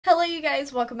Hello you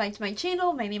guys, welcome back to my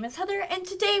channel. My name is Heather and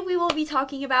today we will be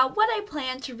talking about what I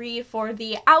plan to read for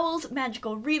the Owls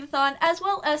Magical Readathon as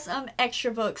well as some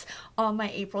extra books on my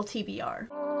April TBR.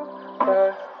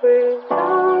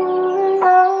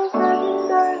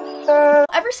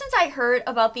 Ever since I heard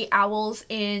about the Owls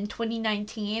in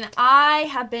 2019, I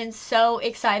have been so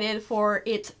excited for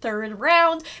its third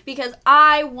round because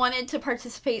I wanted to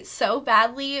participate so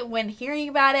badly. When hearing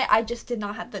about it, I just did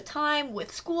not have the time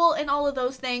with school and all of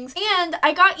those things. And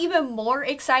I got even more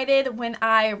excited when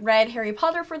I read Harry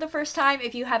Potter for the first time.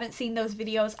 If you haven't seen those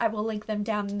videos, I will link them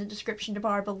down in the description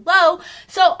bar below.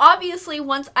 So obviously,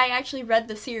 once I actually read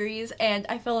the series and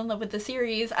I fell in love with the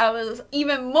series, I was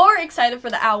even more excited for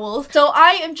the Owls. So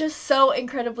I am just so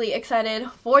incredibly excited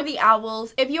for the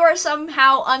Owls. If you are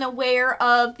somehow unaware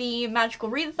of the Magical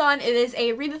Readathon, it is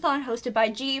a readathon hosted by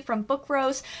G from Book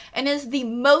Roast and is the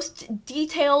most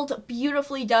detailed,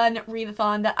 beautifully done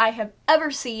readathon that I have ever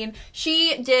seen.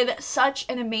 She did such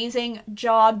an amazing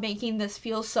job making this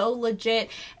feel so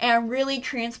legit and really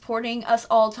transporting us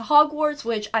all to Hogwarts,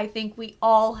 which I think we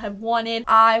all have wanted.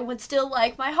 I would still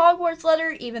like my Hogwarts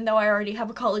letter even though I already have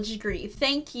a college degree.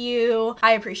 Thank you.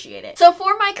 I appreciate it. So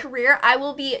for my career, I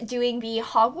will be doing the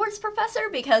Hogwarts professor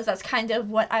because that's kind of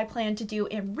what I plan to do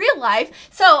in real life.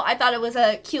 So I thought it was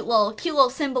a cute little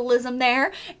symbolism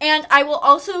there. And I will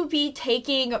also be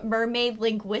taking mermaid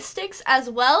linguistics as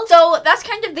well. So that's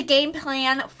kind of the game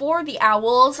plan for the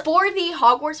Owls. For the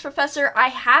Hogwarts professor, I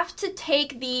have to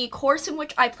take the course in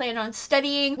which I plan on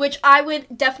studying, which I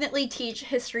would definitely teach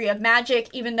history of magic,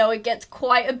 even though it gets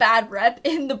quite a bad rep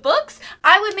in the books.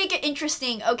 I would make it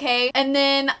interesting, okay? And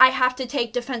then I have to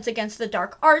take defense against the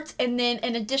dark arts and then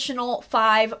an additional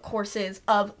 5 courses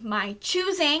of my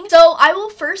choosing. So I will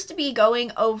first be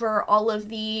going over all of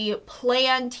the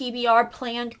planned TBR,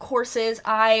 planned courses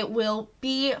I will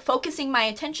be focusing my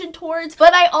attention towards.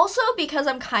 But I also, because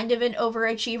I'm kind of an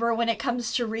overachiever when it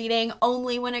comes to reading,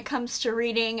 only when it comes to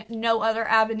reading, no other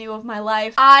avenue of my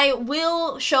life, I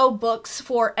will show books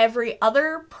for every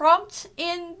other prompt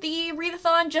in the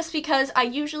readathon just because I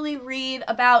usually read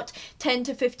about 10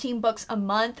 to 15 books a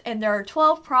month and there are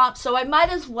 12 prompts, so I might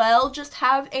as well just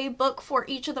have a book for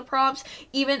each of the prompts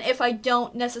even if I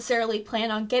don't necessarily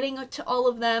plan on getting to all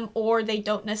of them or they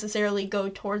don't necessarily go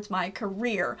towards my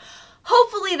career.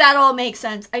 Hopefully that all makes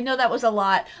sense. I know that was a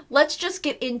lot. Let's just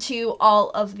get into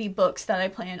all of the books that I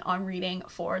plan on reading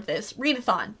for this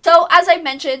readathon. So as I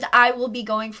mentioned, I will be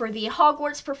going for the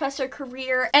Hogwarts professor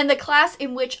career, and the class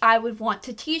in which I would want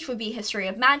to teach would be History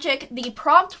of Magic. The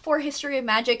prompt for History of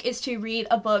Magic is to read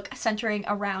a book centering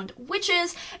around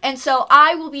witches, and so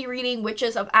I will be reading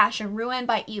Witches of Ash and Ruin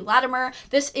by E. Latimer.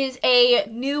 This is a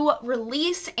new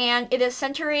release and it is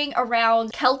centering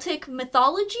around Celtic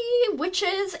mythology,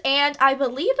 witches, and I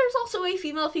believe there's also a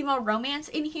female-female romance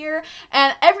in here,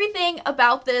 and everything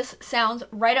about this sounds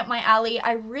right up my alley.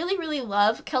 I really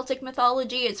love Celtic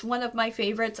mythology. It's one of my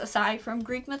favorites aside from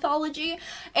Greek mythology,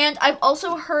 and I've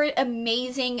also heard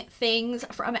amazing things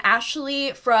from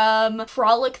Ashley from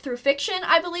Frolic Through Fiction,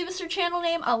 I believe is her channel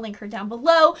name. I'll link her down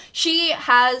below. She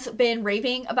has been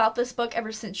raving about this book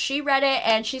ever since she read it,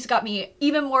 and she's got me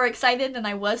even more excited than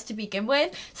I was to begin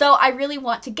with, so I really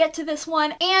want to get to this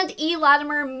one. And E.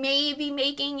 Latimer may be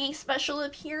making a special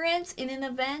appearance in an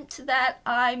event that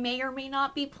I may or may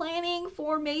not be planning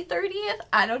for May 30th.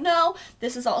 I don't know.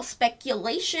 This is all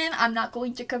speculation. I'm not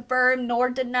going to confirm nor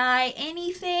deny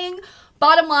anything.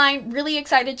 Bottom line, really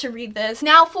excited to read this.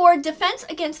 Now for Defense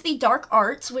Against the Dark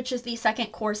Arts, which is the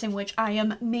second course in which I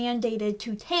am mandated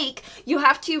to take, you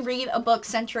have to read a book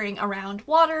centering around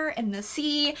water and the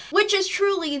sea, which is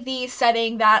truly the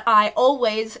setting that I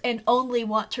always and only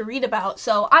want to read about,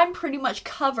 so I'm pretty much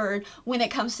covered when it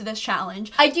comes to this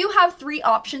challenge. I do have 3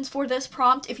 options for this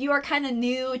prompt. If you are kind of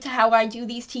new to how I do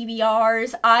these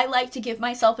TBRs, I like to give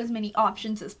myself as many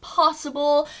options as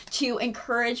possible to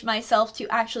encourage myself to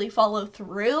actually follow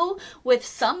through with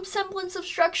some semblance of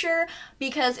structure,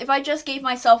 because if I just gave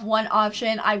myself one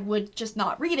option, I would just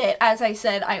not read it. As I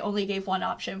said, I only gave one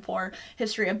option for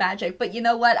History of Magic, but you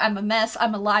know what? I'm a mess.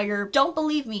 I'm a liar. Don't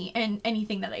believe me in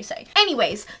anything that I say.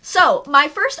 Anyways, so my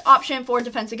first option for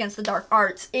Defense Against the Dark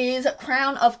Arts is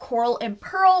Crown of Coral and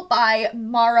Pearl by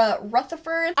Mara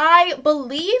Rutherford. I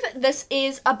believe this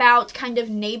is about kind of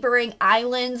neighboring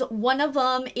islands. One of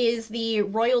them is the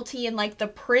royalty and like the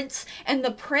prince, and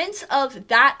the prince of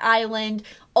that island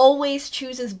always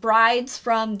chooses brides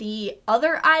from the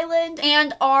other island,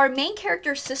 and our main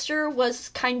character's sister was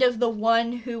kind of the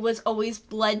one who was always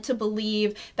led to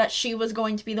believe that she was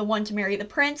going to be the one to marry the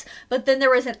prince, but then there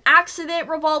was an accident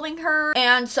revolving her,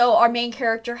 and so our main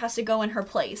character has to go in her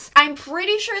place. I'm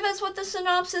pretty sure that's what the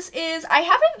synopsis is. I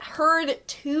haven't heard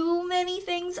too many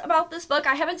things about this book.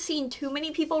 I haven't seen too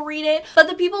many people read it, but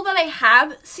the people that I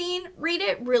have seen read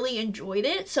it really enjoyed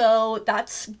it, so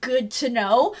that's good to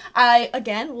know. I,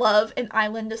 again, love an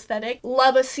island aesthetic,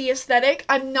 love a sea aesthetic.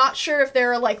 I'm not sure if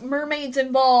there are like mermaids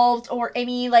involved or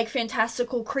any like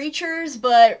fantastical creatures,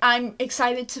 but I'm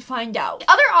excited to find out.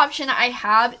 The other option I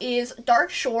have is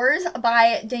Dark Shores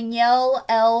by Danielle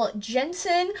L.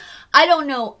 Jensen. I don't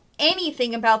know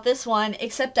anything about this one,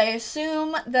 except I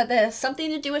assume that it has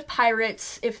something to do with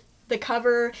pirates, if the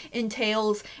cover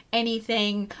entails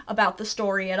anything about the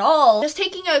story at all. Just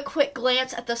taking a quick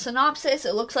glance at the synopsis,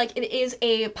 it looks like it is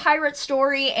a pirate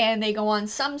story and they go on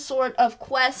some sort of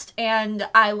quest, and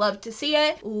I love to see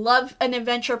it. Love an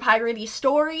adventure piratey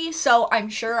story, so I'm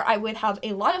sure I would have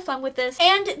a lot of fun with this.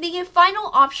 And the final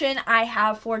option I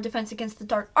have for Defense Against the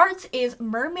Dark Arts is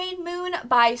Mermaid Moon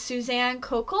by Suzanne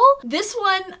Kokel. This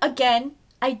one, again,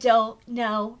 I don't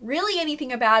know really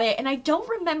anything about it, and I don't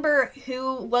remember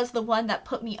who was the one that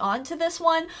put me on to this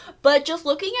one, but just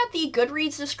looking at the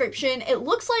Goodreads description, it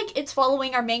looks like it's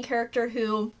following our main character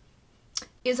who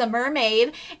is a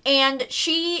mermaid, and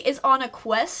she is on a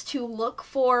quest to look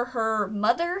for her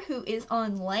mother who is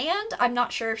on land. I'm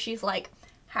not sure if she's like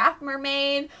half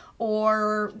mermaid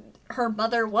or her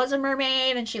mother was a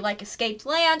mermaid and she like escaped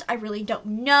land. I really don't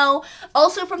know.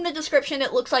 Also from the description,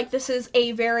 it looks like this is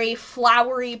a very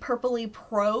flowery, purpley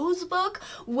prose book,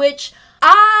 which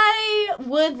I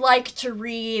would like to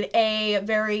read a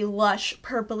very lush,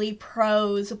 purpley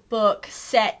prose book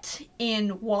set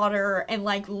in water and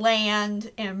like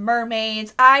land and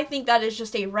mermaids. I think that is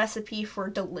just a recipe for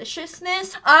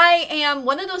deliciousness. I am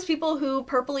one of those people who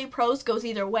purpley prose goes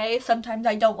either way. Sometimes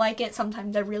I don't like it,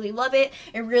 sometimes I really love it.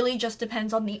 It really just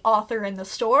depends on the author and the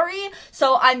story.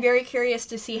 So I'm very curious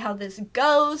to see how this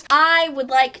goes. I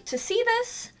would like to see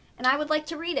this and I would like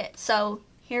to read it. So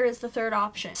here is the third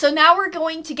option. So now we're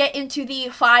going to get into the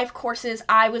 5 courses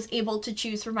I was able to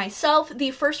choose for myself.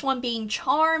 The first one being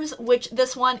Charms, which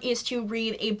this one is to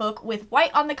read a book with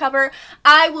white on the cover.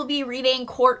 I will be reading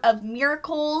Court of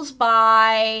Miracles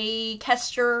by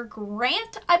Kester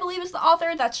Grant, I believe is the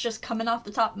author. That's just coming off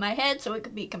the top of my head, so it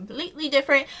could be completely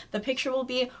different. The picture will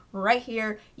be right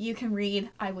here. You can read,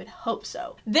 I would hope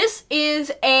so. This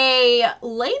is a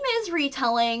Les Mis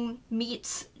retelling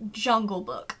meets Jungle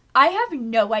Book. I have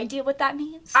no idea what that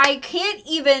means. I can't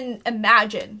even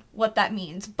imagine what that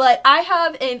means, but I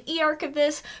have an e-arc of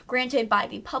this granted by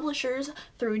the publishers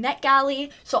through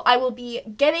NetGalley, so I will be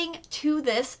getting to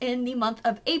this in the month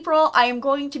of April. I am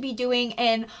going to be doing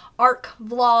an ARC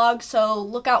vlog, so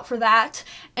look out for that.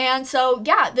 And so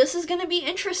yeah, this is gonna be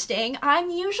interesting. I'm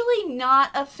usually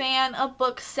not a fan of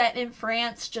books set in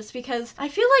France just because I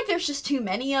feel like there's just too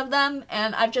many of them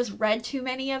and I've just read too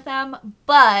many of them,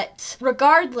 but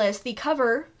regardless, the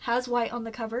cover has white on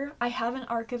the cover. I have an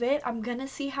arc of it. I'm gonna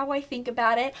see how I think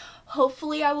about it.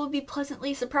 Hopefully I will be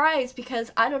pleasantly surprised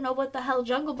because I don't know what the hell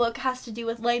Jungle Book has to do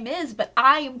with Les Mis, but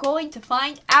I am going to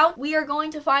find out. We are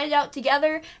going to find out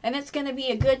together and it's gonna be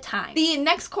a good time. The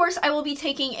next course I will be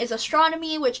taking is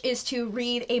Astronomy, which is to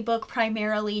read a book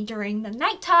primarily during the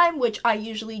nighttime, which I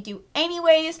usually do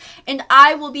anyways, and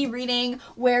I will be reading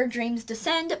Where Dreams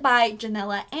Descend by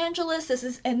Janella Angelis. This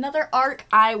is another arc.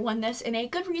 I won this in a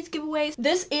Goodreads giveaway.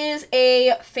 This is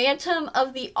a Phantom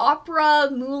of the Opera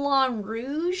Moulin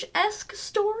Rouge-esque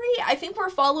story. I think we're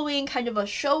following kind of a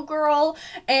showgirl,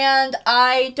 and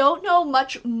I don't know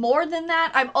much more than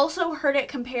that. I've also heard it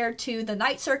compared to The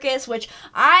Night Circus, which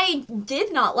I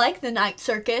did not like The Night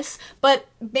Circus, but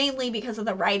mainly because of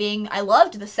the writing. I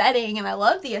loved the setting and I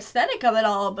loved the aesthetic of it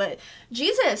all, but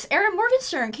Jesus, Erin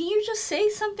Morgenstern, can you just say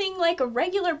something like a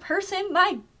regular person?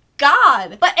 My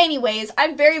God. But anyways,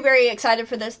 I'm very, very excited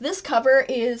for this. This cover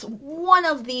is one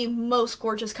of the most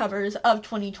gorgeous covers of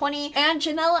 2020, and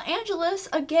Janella Angelis,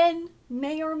 again,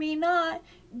 may or may not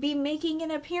be making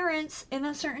an appearance in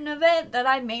a certain event that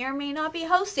I may or may not be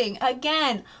hosting.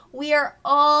 Again, we are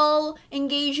all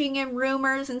engaging in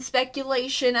rumors and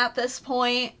speculation at this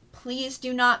point. please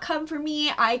do not come for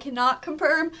me. I cannot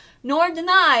confirm nor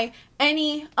deny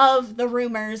any of the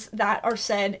rumors that are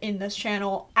said in this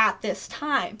channel at this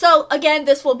time. So again,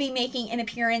 this will be making an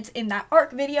appearance in that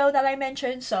ARC video that I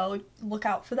mentioned, so look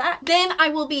out for that. Then I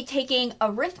will be taking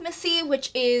arithmancy,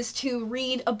 which is to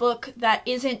read a book that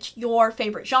isn't your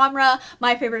favorite genre.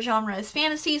 My favorite genre is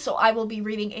fantasy, so I will be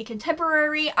reading a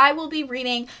contemporary. I will be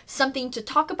reading Something to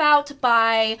Talk About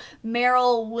by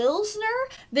Meryl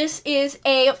Wilsner. This is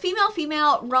a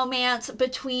female-female romance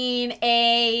between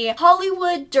a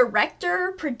Hollywood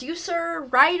director, producer,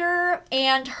 writer,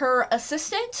 and her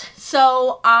assistant.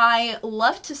 So I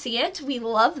love to see it. We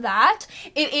love that.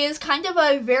 It is kind of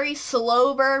a very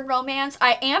slow burn romance.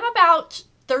 I am about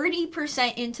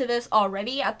 30% into this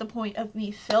already at the point of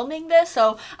me filming this,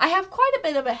 so I have quite a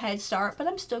bit of a head start, but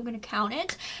I'm still going to count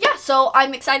it. Yeah, so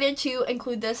I'm excited to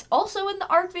include this also in the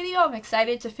ARC video. I'm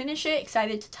excited to finish it,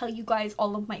 excited to tell you guys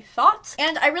all of my thoughts,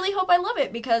 and I really hope I love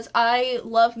it because I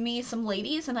love me some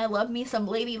ladies and I love me some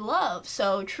lady love,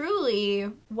 so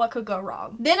truly, what could go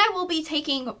wrong? Then I will be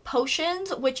taking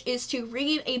Potions, which is to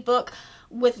read a book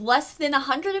with less than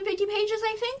 150 pages,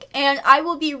 I think, and I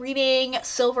will be reading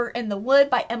Silver in the Wood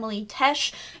by Emily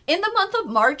Tesh. In the month of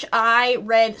March, I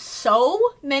read so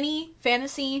many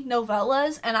fantasy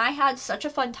novellas, and I had such a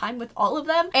fun time with all of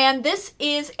them, and this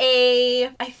is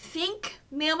a, I think,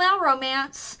 male-male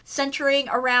romance centering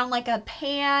around like a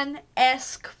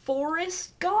Pan-esque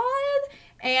forest god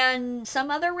and some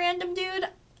other random dude.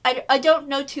 I don't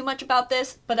know too much about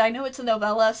this, but I know it's a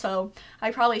novella, so I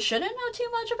probably shouldn't know too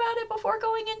much about it before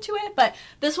going into it, but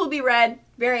this will be read.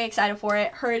 Very excited for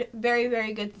it. Heard very,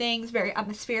 very good things. Very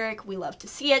atmospheric. We love to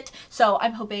see it, so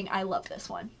I'm hoping I love this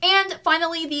one. And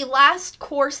finally, the last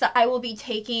course that I will be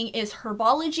taking is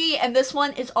herbology, and this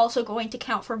one is also going to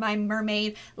count for my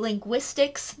mermaid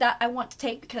linguistics that I want to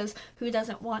take, because who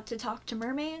doesn't want to talk to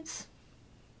mermaids?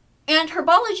 And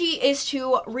herbology is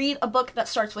to read a book that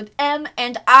starts with M,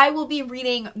 and I will be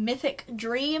reading Mythic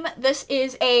Dream. This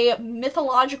is a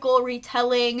mythological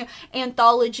retelling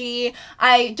anthology.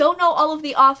 I don't know all of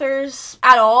the authors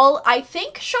at all. I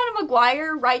think Shauna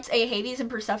Maguire writes a Hades and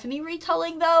Persephone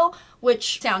retelling though,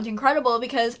 which sounds incredible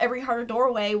because Every Heart a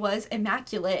Doorway was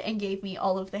immaculate and gave me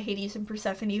all of the Hades and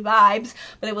Persephone vibes,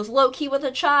 but it was low-key with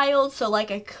a child, so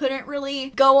like I couldn't really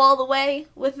go all the way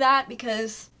with that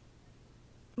because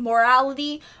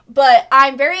morality, but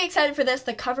I'm very excited for this.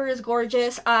 The cover is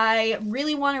gorgeous. I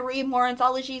really want to read more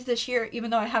anthologies this year,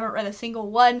 even though I haven't read a single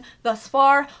one thus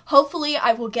far. Hopefully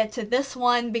I will get to this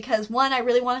one because 1, I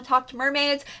really want to talk to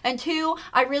mermaids, and 2,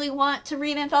 I really want to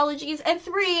read anthologies, and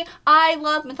 3, I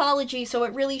love mythology, so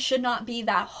it really should not be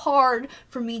that hard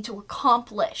for me to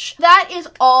accomplish. That is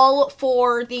all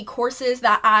for the courses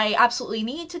that I absolutely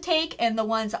need to take and the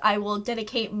ones I will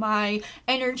dedicate my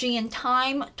energy and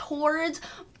time towards.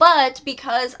 But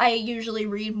because I usually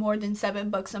read more than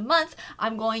 7 books a month,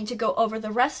 I'm going to go over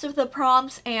the rest of the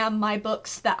prompts and my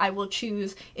books that I will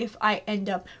choose if I end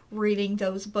up reading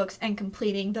those books and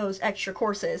completing those extra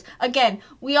courses. Again,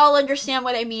 we all understand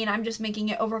what I mean. I'm just making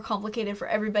it overcomplicated for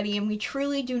everybody, and we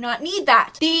truly do not need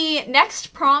that. The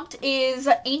next prompt is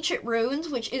Ancient Runes,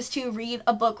 which is to read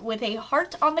a book with a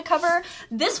heart on the cover.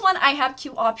 This one I have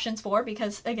 2 options for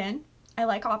because, again, I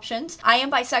like options. I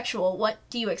am bisexual. What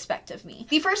do you expect of me?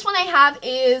 The first one I have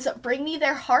is Bring Me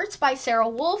Their Hearts by Sarah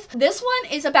Wolf. This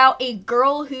one is about a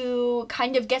girl who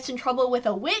kind of gets in trouble with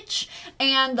a witch,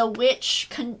 and the witch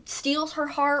steals her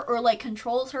heart or like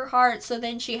controls her heart, so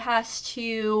then she has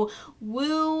to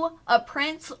woo a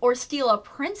prince or steal a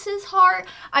prince's heart.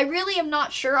 I really am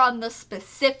not sure on the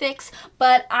specifics,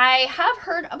 but I have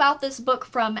heard about this book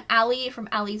from Allie, from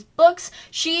Allie's Books.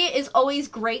 She is always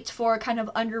great for kind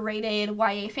of underrated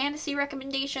YA fantasy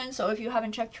recommendations, so if you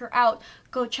haven't checked her out,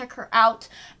 go check her out.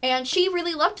 And she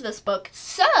really loved this book,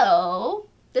 so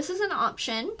this is an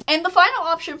option. And the final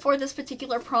option for this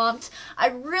particular prompt, I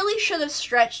really should have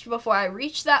stretched before I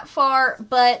reached that far,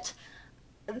 but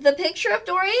The Picture of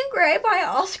Dorian Gray by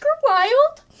Oscar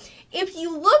Wilde. If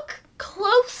you look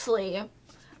closely,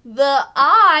 the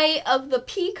eye of the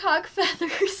peacock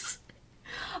feathers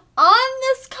on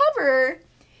this cover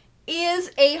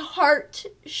is a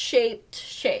heart-shaped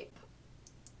shape.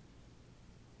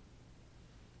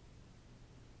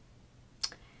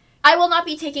 I will not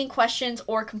be taking questions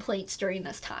or complaints during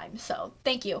this time, so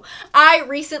thank you. I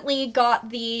recently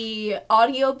got the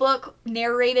audiobook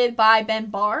narrated by Ben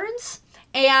Barnes,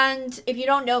 and if you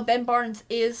don't know, Ben Barnes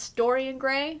is Dorian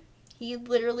Gray. He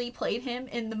literally played him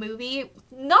in the movie.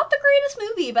 Not the greatest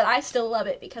movie, but I still love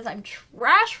it because I'm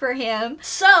trash for him.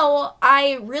 So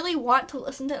I really want to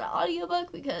listen to the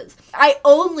audiobook because I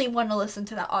only want to listen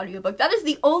to that audiobook. That is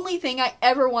the only thing I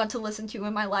ever want to listen to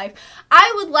in my life.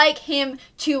 I would like him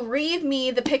to read me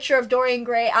The Picture of Dorian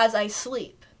Gray as I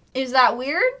sleep. Is that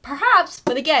weird? Perhaps,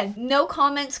 but again, no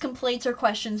comments, complaints, or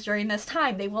questions during this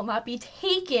time. They will not be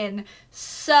taken,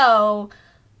 so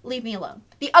leave me alone.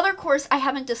 The other course I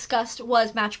haven't discussed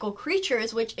was Magical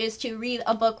Creatures, which is to read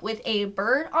a book with a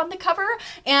bird on the cover,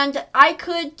 and I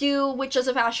could do Witches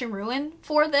of Ash and Ruin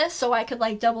for this, so I could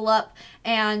like double up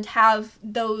and have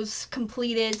those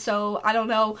completed. So I don't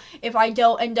know if I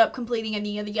don't end up completing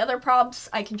any of the other prompts,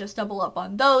 I can just double up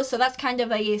on those. So that's kind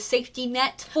of a safety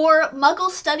net. For Muggle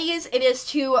Studies, it is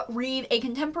to read a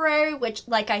contemporary, which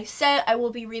like I said, I will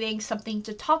be reading something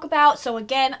to talk about. So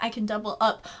again, I can double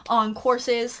up on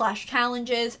courses /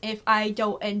 challenges if I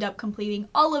don't end up completing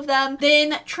all of them.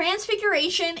 Then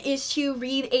Transfiguration is to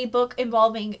read a book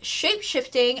involving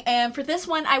shape-shifting, and for this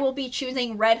one I will be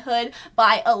choosing Red Hood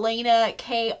by Elena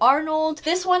K. Arnold.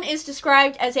 This one is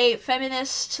described as a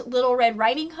feminist Little Red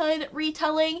Riding Hood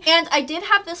retelling, and I did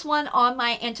have this one on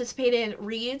my anticipated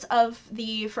reads of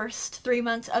the first 3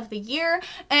 months of the year,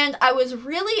 and I was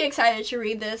really excited to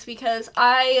read this because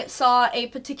I saw a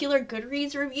particular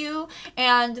Goodreads review,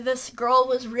 and this girl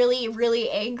was really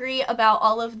angry about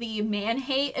all of the man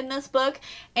hate in this book.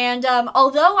 And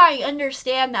although I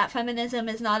understand that feminism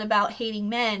is not about hating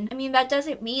men, I mean, that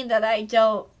doesn't mean that I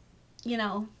don't, you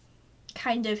know,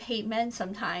 kind of hate men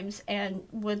sometimes and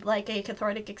would like a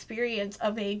cathartic experience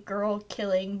of a girl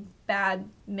killing bad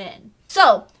men.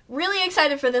 So, really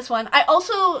excited for this one. I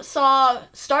also saw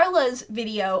Starla's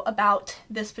video about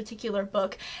this particular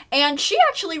book, and she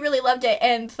actually really loved it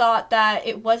and thought that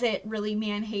it wasn't really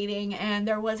man-hating and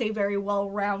there was a very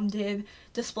well-rounded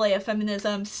display of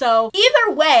feminism. So,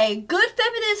 either way, good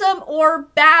feminism or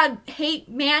bad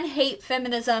man-hate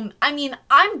feminism, I mean,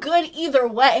 I'm good either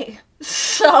way.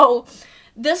 So,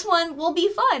 this one will be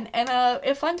fun and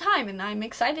a fun time, and I'm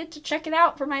excited to check it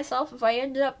out for myself if I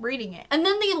ended up reading it. And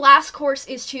then the last course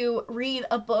is to read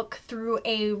a book through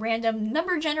a random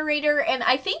number generator, and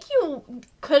I think you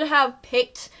could have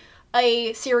picked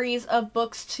a series of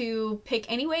books to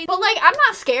pick anyway, but like, I'm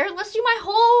not scared. Let's do my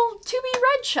whole To Be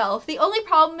Read shelf. The only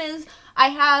problem is I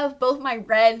have both my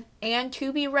read and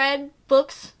to be read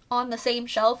books on the same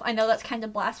shelf. I know that's kind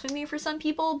of blasphemy for some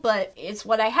people, but it's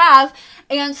what I have.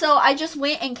 And so I just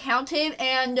went and counted,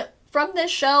 and from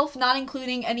this shelf, not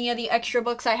including any of the extra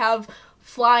books I have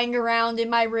flying around in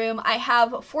my room, I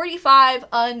have 45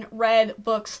 unread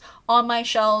books on my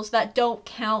shelves that don't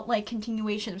count like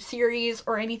continuation of series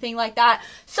or anything like that.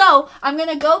 So I'm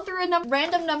gonna go through a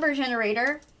random number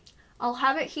generator. I'll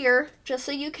have it here just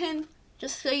so you can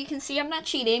see I'm not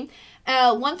cheating.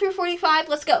 1 through 45,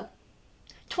 let's go.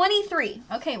 23.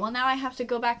 Okay, well now I have to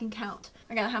go back and count.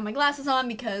 I gotta have my glasses on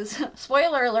because,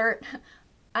 spoiler alert,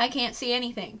 I can't see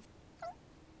anything.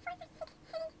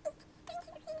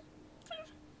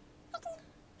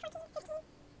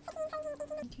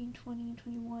 19, 20,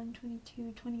 21,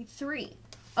 22, 23.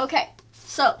 Okay,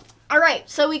 so, alright,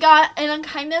 so we got An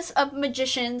Unkindness of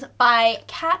Magicians by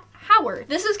Kat Howard.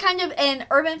 This is kind of an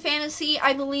urban fantasy,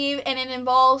 I believe, and it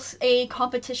involves a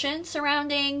competition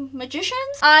surrounding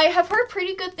magicians. I have heard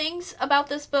pretty good things about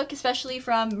this book, especially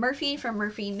from Murphy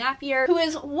Napier, who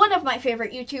is one of my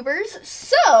favorite YouTubers,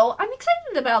 so I'm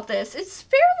excited about this. It's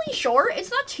fairly short, it's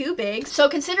not too big, so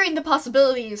considering the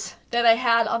possibilities that I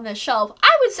had on this shelf,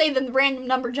 I would say the random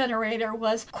number generator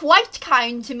was quite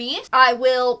kind to me. I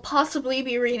will possibly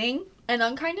be reading An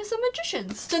Unkindness of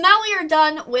Magicians. So now we are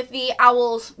done with the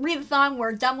Owls readathon.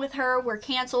 We're done with her. We're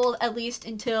canceled at least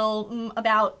until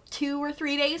about 2 or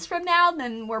 3 days from now.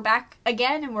 Then we're back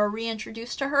again and we're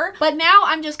reintroduced to her. But now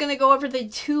I'm just going to go over the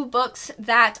 2 books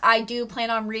that I do plan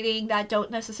on reading that don't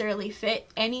necessarily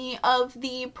fit any of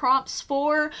the prompts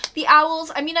for the Owls.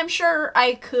 I mean, I'm sure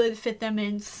I could fit them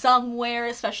in somewhere,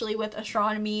 especially with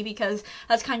astronomy, because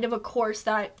that's kind of a course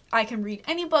that I can read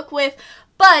any book with.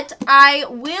 But I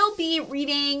will be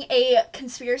reading A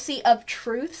Conspiracy of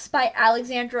Truths by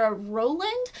Alexandra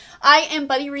Rowland. I am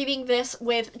buddy reading this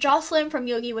with Jocelyn from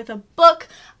Yogi with a Book.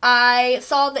 I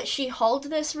saw that she hauled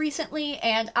this recently,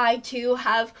 and I too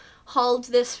have hauled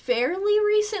this fairly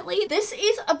recently. This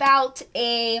is about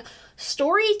a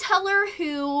storyteller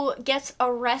who gets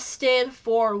arrested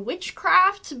for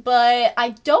witchcraft, but I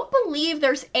don't believe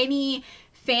there's any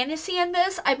fantasy in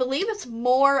this. I believe it's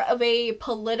more of a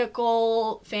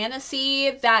political fantasy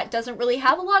that doesn't really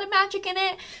have a lot of magic in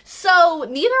it. So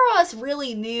neither of us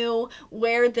really knew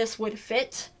where this would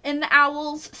fit in the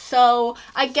Owls. So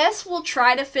I guess we'll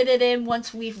try to fit it in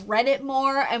once we've read it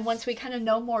more and once we kind of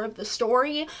know more of the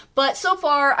story. But so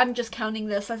far, I'm just counting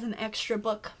this as an extra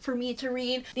book for me to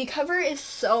read. The cover is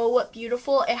so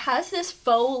beautiful. It has this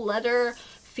faux leather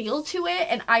feel to it,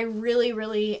 and I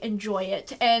really enjoy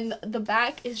it, and the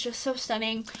back is just so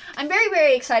stunning. I'm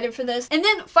very excited for this. And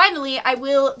then finally, I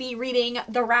will be reading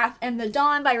The Wrath and the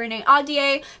Dawn by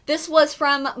readathon. This was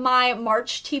from my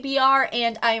March TBR,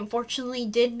 and I unfortunately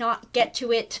did not get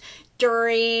to it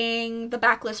during the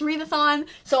backlist readathon,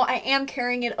 so I am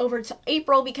carrying it over to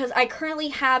April because I currently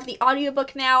have the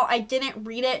audiobook now. I didn't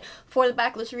read it for the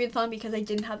backlist readathon because I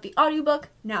didn't have the audiobook.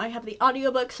 Now I have the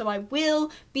audiobook, so I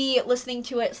will be listening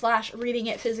to it / reading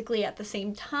it physically at the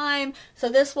same time. So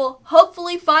this will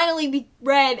hopefully finally be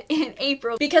read in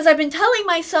April because I've been telling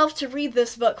myself to read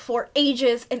this book for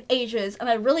ages and ages, and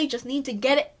I really just need to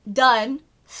get it done.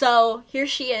 So here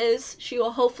she is. She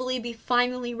will hopefully be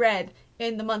finally read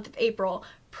in the month of April.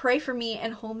 Pray for me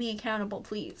and hold me accountable,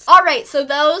 please. Alright, so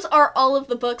those are all of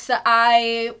the books that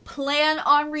I plan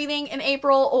on reading in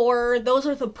April, or those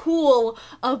are the pool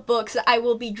of books that I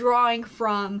will be drawing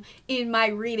from in my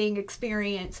reading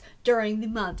experience during the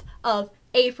month of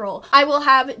April. I will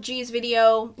have G's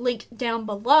video linked down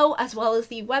below, as well as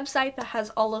the website that has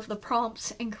all of the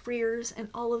prompts and careers and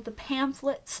all of the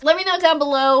pamphlets. Let me know down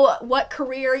below what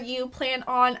career you plan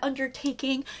on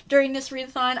undertaking during this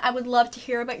readathon. I would love to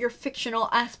hear about your fictional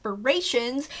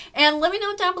aspirations, and let me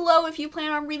know down below if you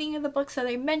plan on reading any of the books that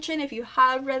I mentioned. If you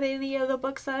have read any of the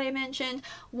books that I mentioned,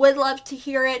 would love to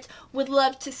hear it. Would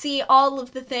love to see all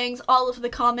of the things, all of the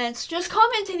comments. Just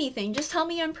comment anything. Just tell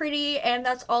me I'm pretty, and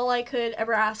that's all I could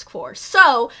ever ask for.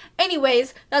 So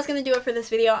anyways, that's gonna do it for this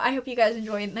video. I hope you guys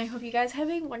enjoyed, and I hope you guys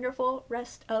have a wonderful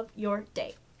rest of your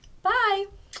day. Bye!